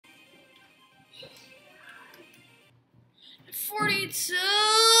42.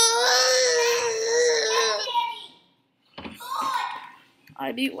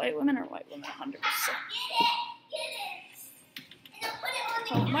 I beat white women or white women 100%.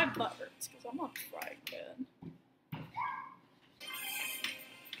 Oh, my butt hurts because I'm on frying pan.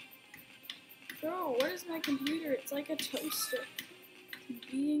 Bro, what is my computer? It's like a toaster. It's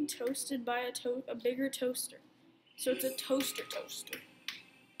being toasted by a bigger toaster. So it's a toaster.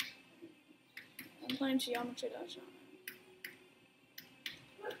 I'm playing Geometry Dash on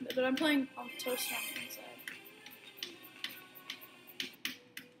it. But I'm playing on the toaster on the inside.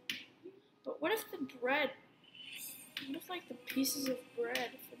 But what if the bread, what if like the pieces of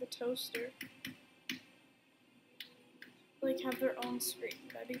bread for the toaster like have their own screen?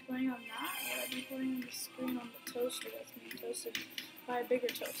 Would I be playing on that? Or would I be playing on the screen on the toaster that's being toasted by a bigger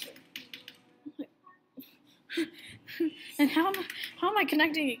toaster? And how am I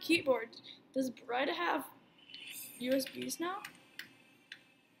connecting a keyboard? Does bread have USBs now?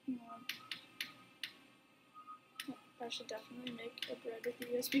 I should definitely make a bread with a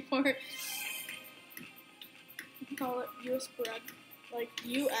USB port. You can call it USBread, like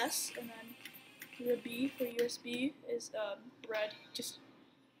US, and then the B for USB is bread, just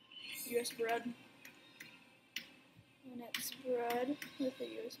USBread, and it's bread with a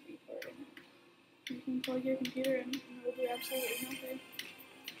USB port in it. You can plug your computer in, and it'll do absolutely nothing.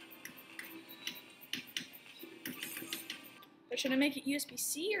 But should I make it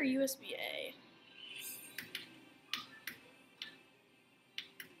USB-C or USB-A?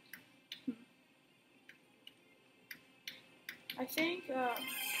 I think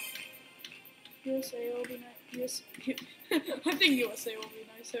USA will be nice. I think USA will be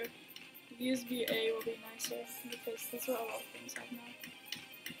nicer. USB-A will be nicer because that's what a lot of things have now.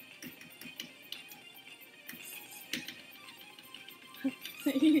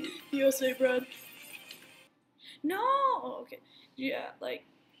 USA bread. No! Oh, okay. Yeah, like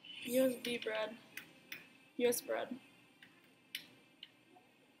USB bread. US bread.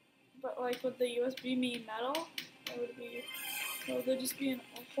 But like would the USB mean metal? Or would it be, or would there just be a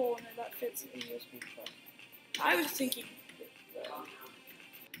hole in it that fits the USB plug? I was thinking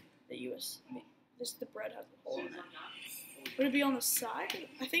the USB, just the bread has a hole in it. Would it be on the side?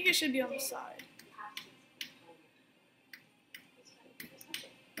 I think it should be on the side.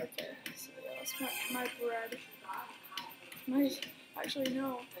 Okay, so yeah, that's my bread. Actually,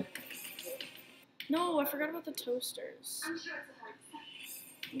 no. No, I forgot about the toasters.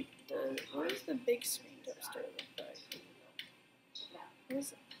 What does the big screen toaster look like? What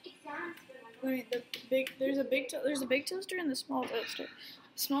is it? I mean, there's a big toaster and the small toaster.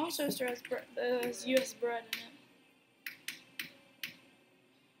 The small toaster has US bread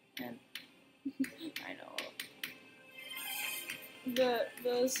in it. And I know.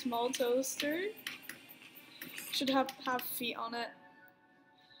 The small toaster should have feet on it.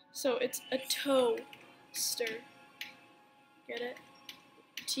 So it's a toaster. Get it?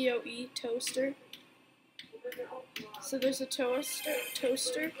 T-O-E, toaster. So there's a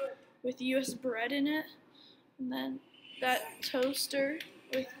toaster with US bread in it, and then that toaster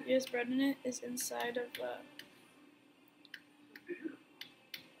with US bread in it is inside of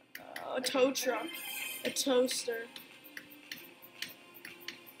a tow truck, a toaster,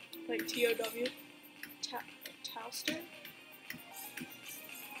 like T-O-W, towster.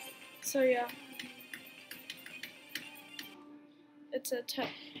 So yeah. It's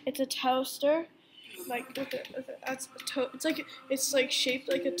a toaster, like it's like shaped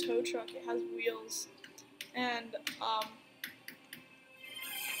like a tow truck. It has wheels, and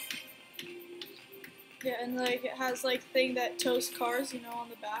yeah, and like it has like thing that tows cars, you know, on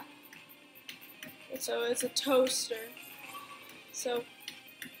the back. So it's a toaster. So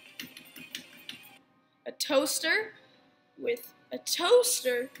a toaster with a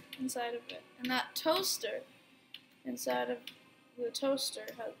toaster inside of it, and that toaster inside of the toaster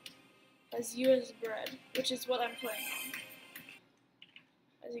has US bread, which is what I'm playing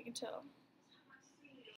on, as you can tell.